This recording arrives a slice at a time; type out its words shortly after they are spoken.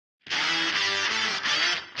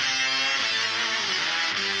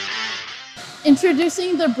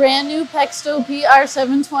Introducing the brand new Pexto PR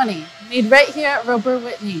 720, made right here at Roper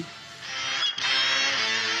Whitney.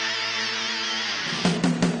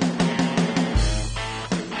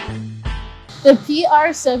 The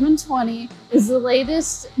PR 720 is the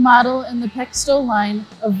latest model in the Pexto line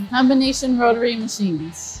of combination rotary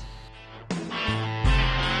machines.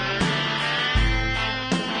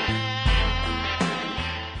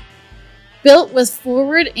 Built with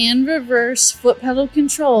forward and reverse foot pedal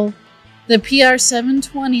control, the PR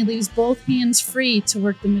 720 leaves both hands free to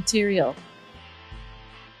work the material.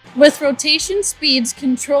 With rotation speeds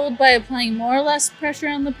controlled by applying more or less pressure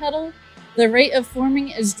on the pedal, the rate of forming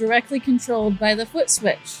is directly controlled by the foot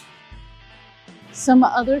switch. Some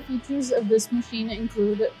other features of this machine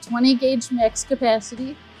include 20 gauge max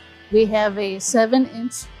capacity. We have a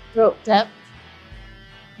 7-inch throat depth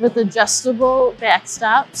with adjustable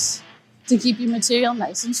backstops to keep your material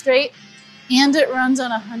nice and straight. And it runs on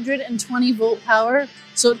 120 volt power,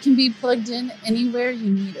 so it can be plugged in anywhere you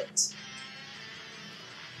need it.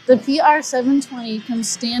 The PR 720 comes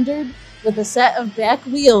standard with a set of back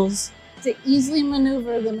wheels to easily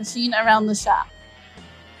maneuver the machine around the shop.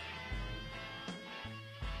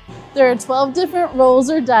 There are 12 different rolls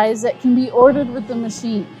or dies that can be ordered with the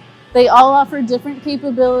machine. They all offer different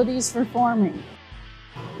capabilities for forming.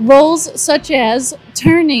 Rolls such as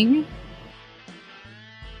turning,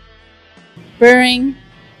 burring,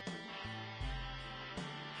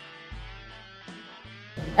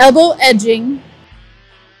 elbow edging,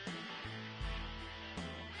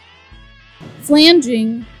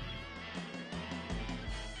 flanging,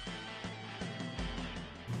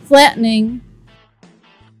 flattening,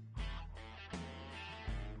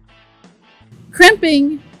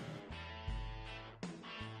 crimping,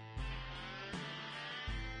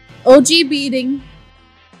 OG beading,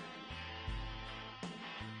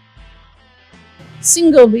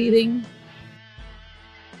 single beading,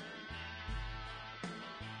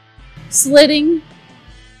 slitting,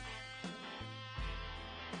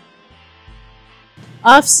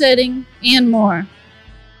 offsetting, and more.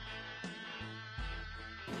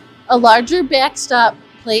 A larger backstop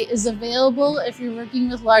plate is available if you're working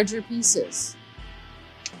with larger pieces.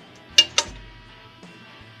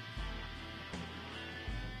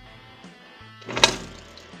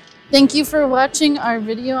 Thank you for watching our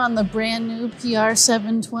video on the brand new PR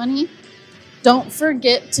 720. Don't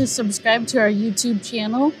forget to subscribe to our YouTube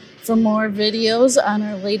channel for more videos on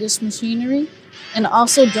our latest machinery. And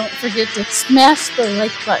also don't forget to smash the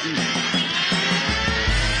like button.